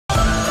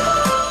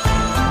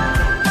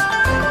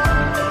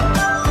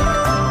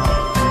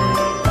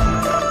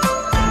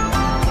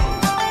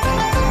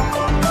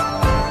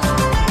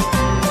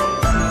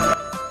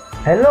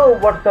Hello,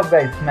 what's up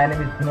guys? My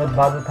name is Vinod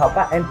Bhadu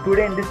Thapa and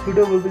today in this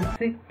video we will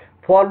see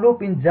for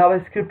loop in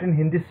JavaScript in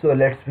Hindi. So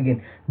let's begin.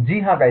 जी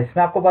हाँ guys,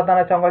 मैं आपको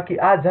बताना चाहूँगा कि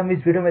आज हम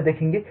इस video में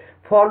देखेंगे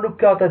for loop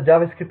क्या होता है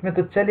JavaScript में।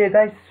 तो चलिए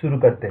गाइस शुरू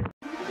करते हैं।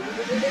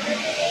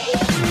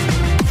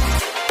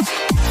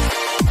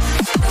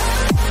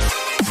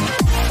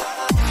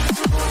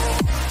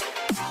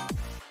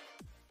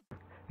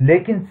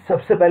 लेकिन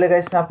सबसे पहले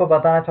गाइस मैं आपको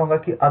बताना चाहूंगा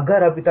कि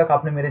अगर अभी तक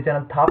आपने मेरे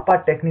चैनल थापा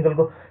टेक्निकल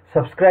को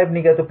सब्सक्राइब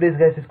नहीं किया तो प्लीज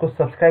गाइस इसको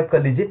सब्सक्राइब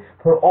कर लीजिए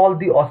for all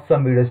the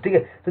awesome videos. ठीक है,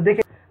 तो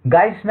देखिए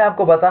गाइस मैं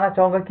आपको बताना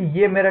चाहूंगा कि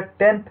ये मेरा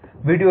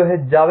 10th वीडियो है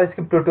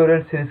जावास्क्रिप्ट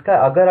ट्यूटोरियल सीरीज का।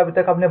 अगर अभी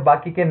तक आपने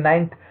बाकी के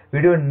 9th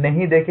वीडियो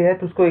नहीं देखे हैं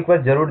तो उसको एक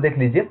बार जरूर देख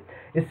लीजिए।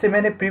 इससे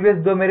मैंने प्रीवियस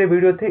 2 मेरे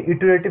वीडियो थे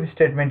इटरेटिव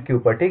स्टेटमेंट के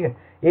ऊपर। ठीक है,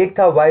 एक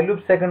था व्हाइल लूप,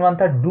 सेकंड वन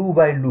था do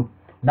while loop.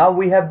 Now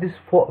we have this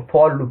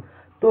for loop.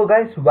 तो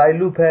गाइस व्हाइल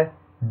लूप है,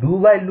 डू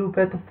व्हाइल लूप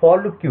है, तो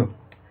फॉर लूप क्यों?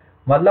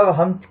 मतलब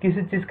हम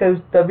किसी चीज का यूज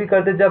तभी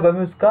करते हैं जब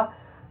हमें उसका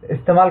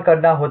इस्तेमाल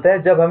करना होता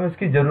है, जब हमें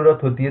उसकी जरूरत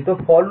होती है। तो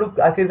फॉर लूप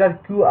आखिरकार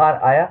क्यों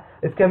आया,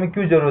 इसकी हमें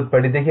क्यों जरूरत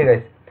पड़ी? देखिएगा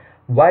इस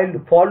व्हाइल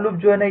फॉर लूप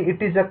जो है ना,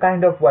 it is a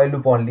kind of while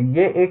loop only.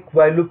 ये एक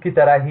व्हाइल लूप की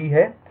तरह ही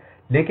है,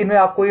 लेकिन मैं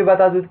आपको ये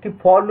बता दूं कि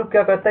फॉर लूप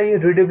क्या करता है, ये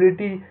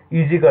रीडेबिलिटी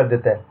इजी कर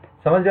देता है।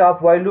 समझ रहे हो,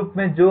 आप व्हाइल लूप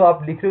में जो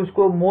आप लिख रहे हो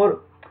उसको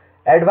मोर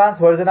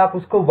एडवांस वर्जन आप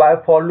उसको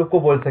फॉर लूप को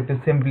बोल सकते हो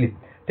सिंपली।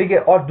 ठीक है,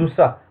 और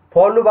दूसरा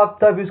फॉर लूप आप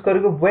तब यूज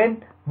करोगे when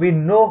we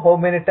know how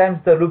many times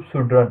the loop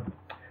should run.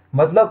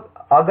 मतलब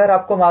अगर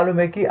आपको मालूम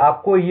है कि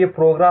आपको ये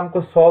प्रोग्राम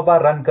को 100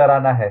 बार रन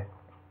कराना है,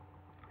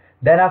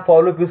 देन आप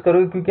फॉर लूप यूज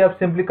करोगे, क्योंकि आप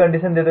सिंपली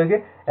कंडीशन दे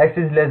दोगे x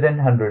इज लेस देन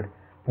 100।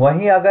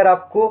 वहीं अगर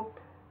आपको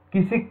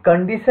किसी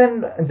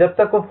कंडीशन जब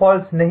तक वो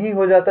फॉल्स नहीं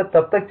हो जाता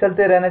तब तक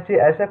चलते रहना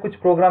चाहिए, ऐसा कुछ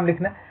प्रोग्राम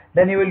लिखना,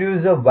 then you will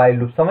use a while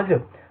loop. समझ लो,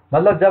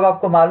 मतलब जब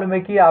आपको मालूम है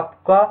कि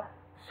आपका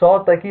 100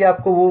 तक ही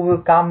आपको वो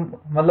काम,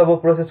 मतलब वो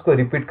प्रोसेस को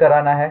रिपीट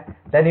कराना है,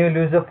 then you will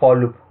use a for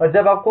loop. और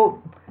जब आपको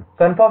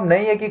कंफर्म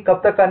नहीं है कि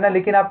कब तक करना है,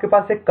 लेकिन आपके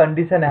पास एक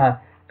कंडीशन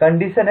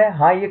है,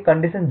 हाँ ये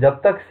कंडीशन जब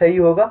तक सही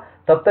होगा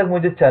तब तक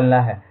मुझे चलना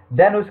है,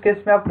 देन उस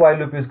केस में आप व्हाइल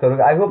लूप यूज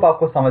करोगे। आई होप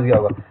आपको समझ गया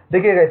होगा।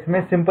 देखिएगा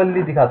इसमें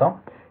सिंपली दिखाता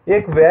हूँ।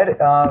 एक वेयर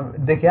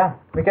देखिए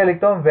मैं क्या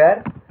लिखता हूँ,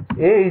 वेयर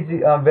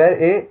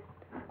ए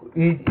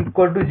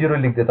इक्वल टू 0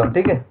 लिख देता हूँ।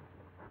 ठीक है,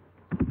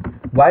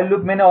 व्हाइल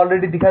लूप मैंने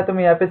ऑलरेडी दिखाया, तो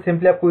मैं यहाँ पे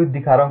सिंपली आपको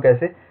दिखा रहा हूँ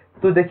कैसे।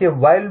 तो देखिए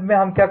व्हाइल में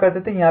हम क्या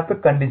करते थे, यहाँ पे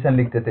कंडीशन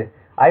लिखते थे।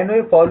 आई नो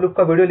ये फॉर लूप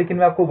का वीडियो, लेकिन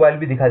मैं आपको व्हाइल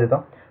भी दिखा देता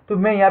हूँ। तो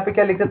मैं यहाँ पे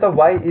क्या लिख देता हूँ,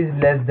 y इज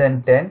लेस देन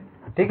 10।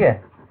 ठीक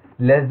है,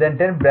 लेस देन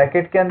 10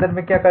 ब्रैकेट के अंदर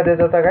में क्या कर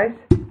देता था गाइस,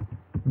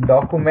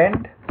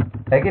 डॉक्यूमेंट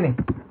है कि नहीं,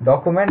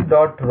 डॉक्यूमेंट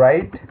डॉट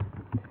राइट,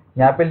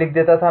 यहाँ पे लिख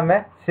देता था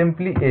मैं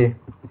सिंपली a।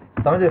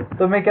 समझे,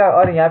 तो मैं क्या,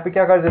 और यहाँ पे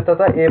क्या कर देता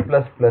था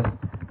a++।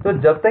 तो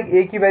जब तक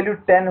a की वैल्यू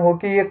 10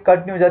 होके ये कट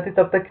नहीं हो जाती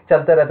तब तक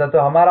चलता रहता। तो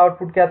हमारा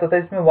आउटपुट क्या आता था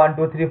इसमें, 1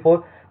 2 3 4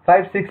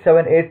 5 6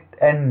 7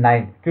 8 एंड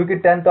 9, क्योंकि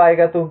 10 तो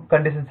आएगा तो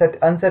कंडीशन सेट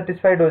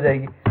अनसेटिस्फाइड हो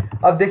जाएगी।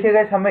 अब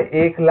देखिएगा हमें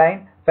एक लाइन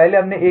पहले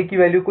हमने a की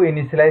वैल्यू को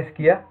इनिशियलाइज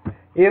किया,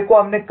 a को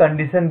हमने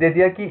कंडीशन दे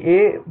दिया कि a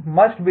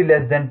must be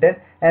less than 10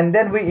 and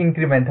then we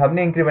increment,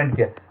 हमने इंक्रीमेंट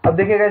किया। अब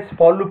देखिएगा इस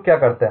फॉर लूप क्या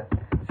करता है,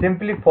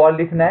 सिंपली फॉर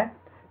लिखना है।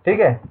 ठीक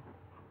है,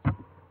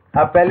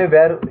 आप पहले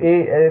वेयर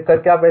a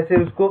करके आप ऐसे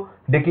उसको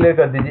डिक्लेयर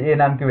कर दीजिए a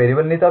नाम की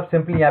वेरिएबल, नहीं तो आप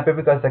सिंपली यहाँ पे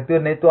भी कर सकते हो,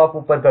 नहीं तो आप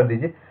ऊपर कर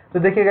दीजिए। तो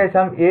देखिएगा इस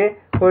हम a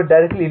को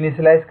डायरेक्टली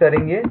इनिशियलाइज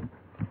करेंगे,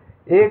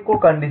 a को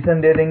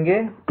कंडीशन दे देंगे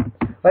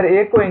और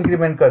a को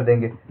इंक्रीमेंट कर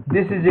देंगे।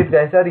 This is it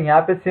guys. और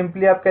यहाँ पे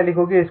सिंपली आप क्या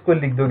लिखोगे, इसको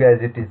लिख दोगे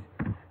एज इट इज।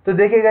 तो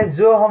देखिएगा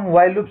जो हम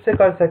व्हाइल लूप से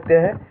कर सकते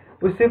हैं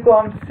उसी को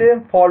हम सेम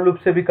फॉर लूप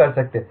से भी कर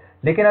सकते हैं।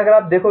 लेकिन अगर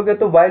आप देखोगे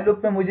तो व्हाइल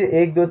लूप में मुझे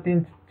 1 2 3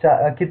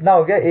 4 कितना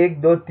हो गया,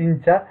 1 2 3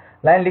 4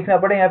 लाइन लिखना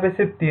पड़े, यहाँ पे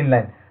सिर्फ 3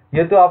 लाइन।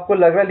 ये तो आपको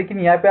लग रहा है, लेकिन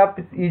यहाँ पे आप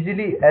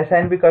इजीली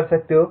असाइन भी कर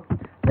सकते हो,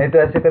 नहीं तो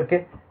ऐसे करके।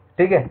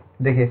 ठीक है,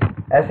 देखिए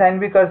असाइन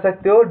भी कर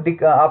सकते हो,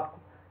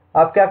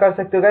 आप क्या कर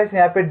सकते हो गाइस,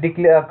 यहाँ पे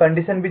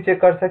कंडीशन भी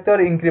चेक कर सकते हो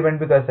और इंक्रीमेंट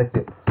भी कर सकते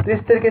हो। तो इस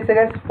तरीके से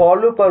गाइस फॉर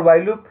लूप और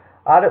व्हाइल लूप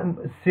आर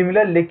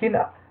सिमिलर, लेकिन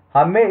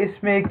हमें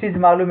इसमें एक चीज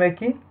मालूम है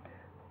कि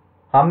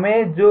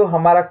हमें जो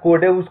हमारा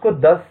कोड है उसको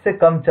 10 से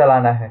कम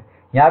चलाना है।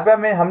 यहाँ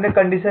पे हमने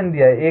कंडीशन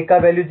दिया है a का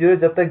वैल्यू 0,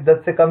 जब तक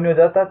 10 से कम नहीं हो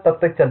जाता तब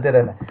तक चलते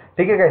रहना है।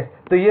 ठीक है गाइस,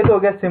 तो ये तो हो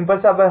गया सिंपल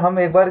सा। अब हम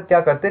एक बार क्या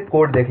करते हैं,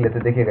 कोड देख लेते।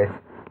 देखिए गाइस,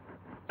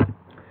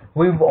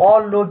 वी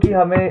ऑल नो कि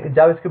हमें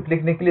जावास्क्रिप्ट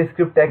लिखने के लिए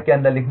स्क्रिप्ट टैग के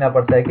अंदर लिखना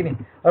पड़ता है कि नहीं।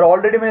 और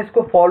ऑलरेडी मैंने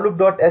इसको फॉर लूप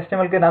डॉट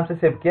एचटीएमएल के नाम से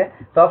सेव किया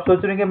है। तो आप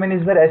सोच रहे हैं कि मैंने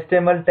इस बार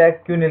एचटीएमएल टैग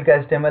क्यों नहीं लिखा,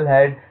 एचटीएमएल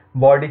हेड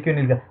बॉडी क्यों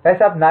नहीं लिखा।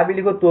 ऐसा आप ना भी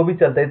लिखो तो भी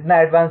चलता है, इतना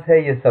एडवांस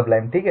है ये सब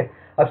लाइन। ठीक है,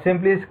 अब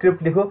सिंपली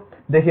स्क्रिप्ट लिखो।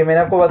 देखिए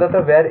मैंने आपको बताया था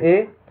वेयर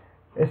ए,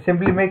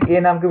 सिंपली मैं एक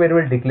a नाम की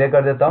वेरिएबल डिक्लेयर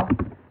कर देता हूँ,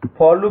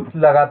 फॉर लूप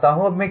लगाता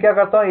हूँ। अब मैं क्या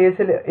करता हूँ,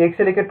 1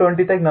 से लेकर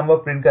 20 तक नंबर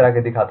प्रिंट करा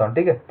के दिखाता हूँ।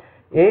 ठीक है,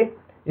 a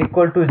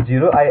इक्वल टू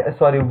 0,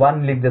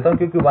 1 लिख देता हूँ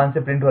क्योंकि 1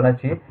 से प्रिंट होना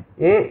चाहिए।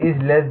 a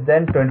इज लेस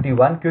देन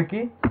 21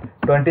 क्योंकि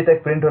 20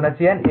 तक प्रिंट होना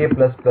चाहिए, and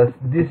a++।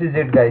 This is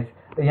it guys.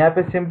 यहाँ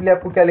पे सिंपली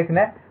आपको क्या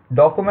लिखना है,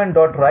 डॉक्यूमेंट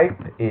डॉट राइट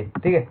a।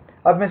 ठीक है,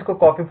 अब मैं इसको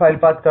कॉपी फाइल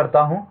पाथ करता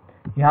हूँ,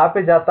 यहाँ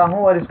पे जाता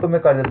हूँ और इसको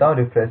मैं कर देता हूँ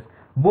रिफ्रेश।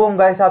 बूम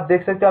गाइस, आप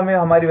देख सकते हो हमें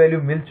हमारी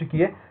वैल्यू मिल चुकी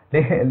है।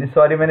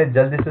 सॉरी मैंने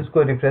जल्दी से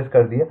उसको रिफ्रेश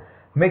कर दिया।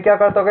 मैं क्या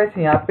करता हूँ गाइस,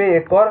 यहाँ पे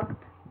एक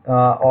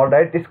और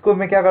राइट, इसको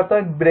मैं क्या करता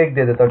हूँ, ब्रेक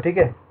दे देता हूँ, ठीक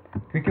है,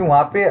 क्योंकि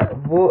वहाँ पे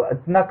वो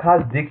इतना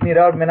खास दिख नहीं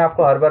रहा। और मैंने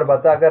आपको हर बार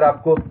बताया, अगर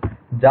आपको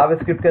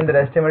जावास्क्रिप्ट के अंदर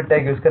एचटीएमएल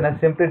टैग यूज करना है,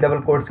 सिंपली डबल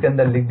कोट्स के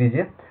अंदर लिख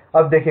दीजिए।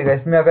 अब देखिएगा,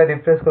 इसमें अगर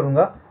रिफ्रेश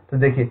करूंगा तो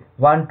देखिए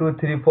 1 2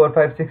 3 4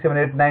 5 6 7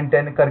 8 9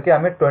 10 करके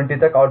हमें 20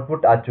 तक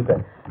आउटपुट आ चुका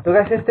है। तो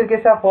गाइस इस तरीके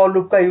से आप फॉर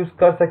लूप का यूज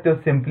कर सकते हो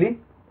सिंपली,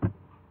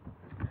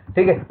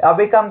 ठीक है।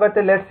 अब एक काम करते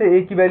हैं, लेट्स से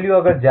ए की वैल्यू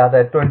अगर ज्यादा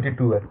है,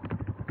 22 है,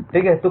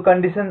 ठीक है, तो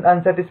कंडीशन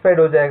अनसेटिस्फाइड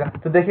हो जाएगा।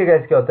 तो देखिएगा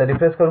इसका होता है,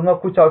 रिफ्रेश करूंगा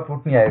कुछ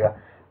आउटपुट नहीं आएगा,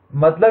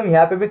 मतलब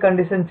यहाँ पे भी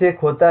कंडीशन चेक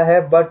होता है,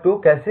 बट वो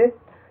कैसे,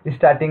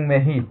 स्टार्टिंग में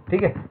ही,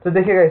 ठीक है। तो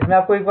देखिएगा इसमें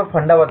आपको एक बार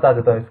फंडा बता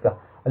देता हूँ इसका।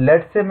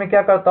 लेट्स से मैं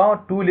क्या करता हूँ,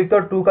 2 लिखता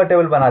हूँ, 2 का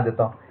टेबल बना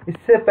देता हूँ।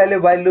 इससे पहले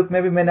वाइल लूप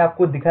में भी मैंने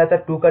आपको दिखाया था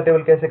 2 का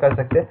टेबल कैसे कर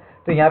सकते हैं।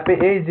 तो यहाँ पे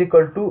a =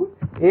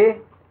 a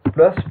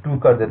 + 2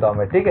 कर देता हूँ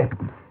मैं, ठीक है।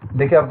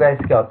 देखिए अब गाइस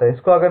क्या होता है,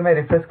 इसको अगर मैं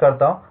रिफ्रेश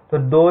करता हूँ तो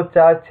 2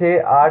 4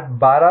 6 8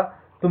 12,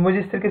 तो मुझे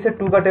इस तरीके से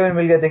 2 का टेबल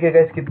मिल गया। देखिए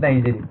गाइस कितना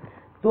इजीली।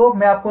 तो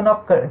मैं आपको ना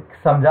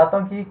समझाता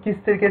हूँ कि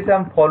किस तरीके से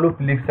हम फॉर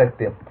लूप लिख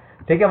सकते हैं,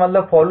 ठीक है,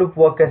 मतलब फॉर लूप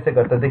वर्क कैसे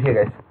करता है। देखिए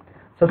गाइस,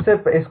 सबसे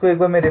इसको एक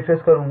बार मैं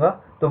रिफ्रेश करूंगा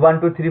तो 1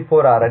 2 3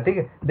 4 आ रहा है, ठीक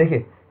है।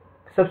 देखिए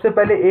सबसे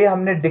पहले ए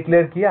हमने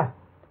डिक्लेयर किया,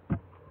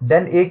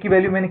 देन ए की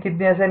वैल्यू मैंने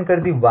कितनी असाइन कर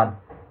दी, 1।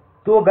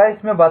 तो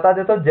गाइस मैं बता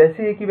देता हूँ,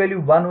 जैसे ए की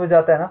वैल्यू 1 हो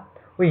जाता है ना,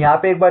 वो यहाँ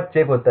पे एक बार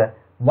चेक होता है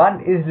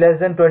 1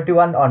 =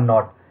 (21) और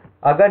नॉट।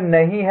 अगर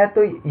नहीं है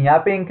तो यहाँ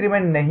पे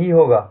इंक्रीमेंट नहीं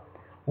होगा,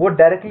 वो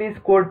डायरेक्टली इस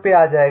कोड पे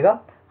आ जाएगा,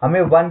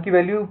 हमें 1 की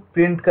वैल्यू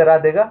प्रिंट करा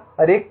देगा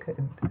और एक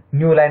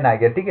न्यू लाइन आ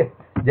गया, ठीक है।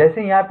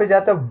 जैसे यहाँ पे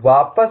जाता है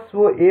वापस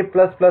वो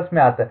a++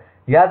 में आता है।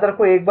 याद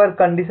रखो, एक बार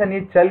कंडीशन ये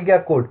चल गया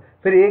कोड,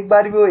 फिर एक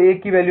बार भी वो a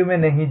की वैल्यू में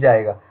नहीं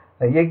जाएगा,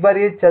 एक बार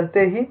ये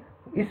चलते ही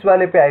इस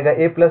वाले पे आएगा,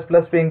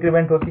 a++ पे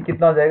इंक्रीमेंट होकर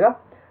कितना हो जाएगा,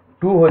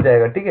 2 हो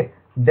जाएगा, ठीक है।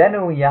 देन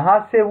यहाँ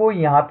से वो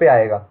यहाँ पे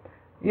आएगा,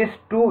 इस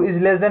 2 =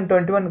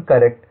 (21)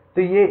 करेक्ट।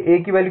 तो ये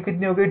a की वैल्यू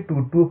कितनी हो गई,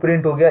 2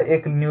 प्रिंट हो गया,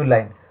 एक न्यू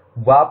लाइन,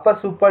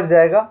 वापस ऊपर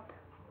जाएगा,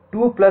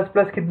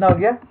 2++ कितना हो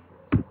गया,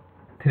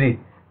 3।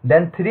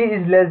 देन 3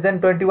 =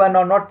 (21)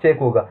 और नॉट चेक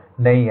होगा,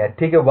 नहीं है,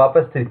 ठीक है,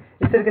 वापस 3।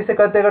 इस तरीके से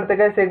करते करते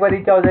कैसे एक बार ये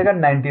क्या हो जाएगा,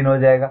 19 हो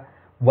जाएगा,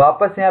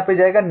 वापस यहाँ पे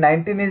जाएगा,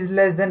 19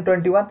 =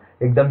 (21),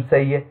 एकदम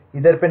सही है,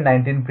 इधर पे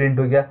 19 प्रिंट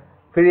हो गया,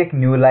 फिर एक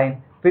न्यू लाइन,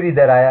 फिर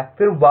इधर आया,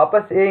 फिर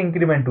वापस ए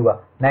इंक्रीमेंट हुआ,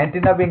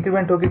 19 अब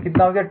इंक्रीमेंट होकर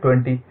कितना हो गया,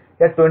 20।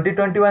 या 20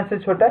 21 से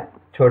छोटा है,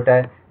 छोटा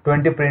है,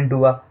 20 प्रिंट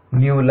हुआ,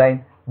 न्यू लाइन,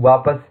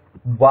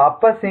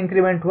 वापस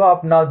इंक्रीमेंट हुआ।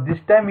 अब नाउ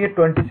दिस टाइम ये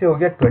 20 से हो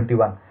गया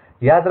 21।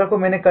 याद रखो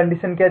मैंने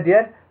कंडीशन क्या दिया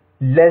है,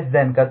 लेस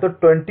देन का, तो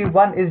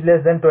 21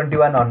 =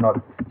 (21) और नॉट।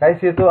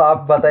 गाइस ये तो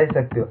आप बता ही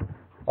सकते हो,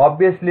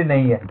 ऑब्वियसली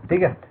नहीं है,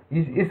 ठीक है।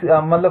 इस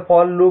मतलब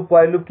फॉर लूप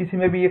वाइल लूप किसी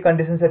में भी ये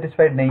कंडीशन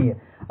सेटिस्फाइड नहीं है।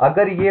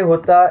 अगर ये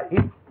होता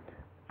इफ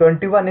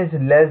 21 इज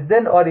लेस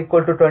देन और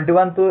इक्वल टू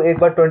 21, तो एक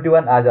बार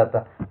 21 आ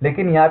जाता,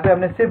 लेकिन यहाँ पे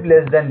हमने सिर्फ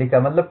लेस देन लिखा,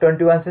 मतलब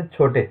 21 से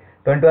छोटे,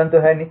 21 तो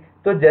है नहीं।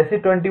 तो जैसे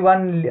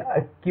 21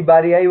 की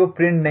बारी आई वो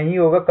प्रिंट नहीं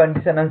होगा,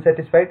 कंडीशन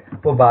अनसेटिस्फाइड,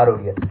 वो बाहर हो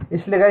गया।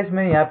 इसलिए गाइस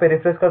मैं यहाँ पे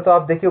रिफ्रेश करता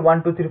हूँ, आप देखिए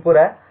 1 2 3 4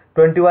 आया,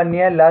 21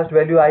 नहीं है, लास्ट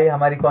वैल्यू आई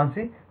हमारी कौन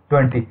सी,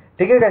 20,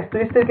 ठीक है गाइस। तो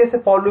इस तरीके से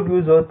फॉर लूप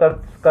यूज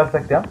कर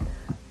सकते हैं हम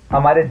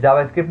हमारे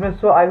जावास्क्रिप्ट में।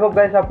 सो आई होप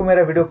गाइस आपको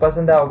मेरा वीडियो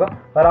पसंद आया होगा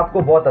और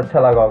आपको बहुत अच्छा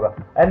लगा होगा।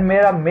 एंड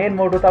मेरा मेन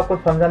मोटो था आपको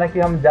समझाना कि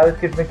हम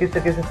जावास्क्रिप्ट में किस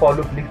तरीके से फॉर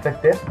लूप लिख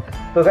सकते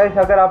हैं। तो गाइस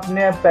अगर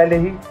आपने पहले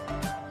ही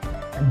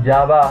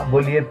जावा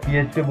बोलिए,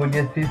 PHP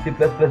बोलिए, C++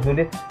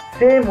 बोलिए,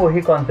 सेम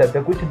वही कॉन्सेप्ट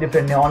है, कुछ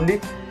डिफरेंट नहीं, ओनली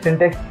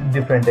सिंटेक्स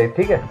डिफरेंट है,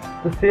 ठीक है।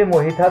 तो सेम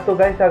वही था। तो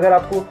गाइस अगर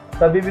आपको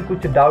कभी भी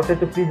कुछ डाउट है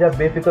तो प्लीज़ आप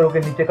बेफिक्र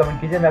होकर नीचे कमेंट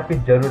कीजिए, मैं आपकी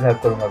जरूर हेल्प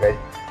करूंगा गाइस,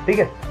 ठीक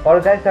है। और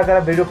गाइस अगर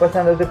आप वीडियो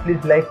पसंद आए तो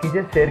प्लीज़ लाइक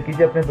कीजिए, शेयर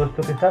कीजिए अपने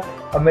दोस्तों के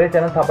साथ, और मेरे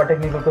चैनल थापा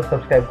टेक्निकल को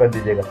सब्सक्राइब कर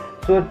दीजिएगा।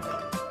 So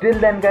till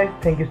then guys,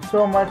 thank you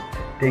so much,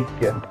 take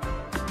care.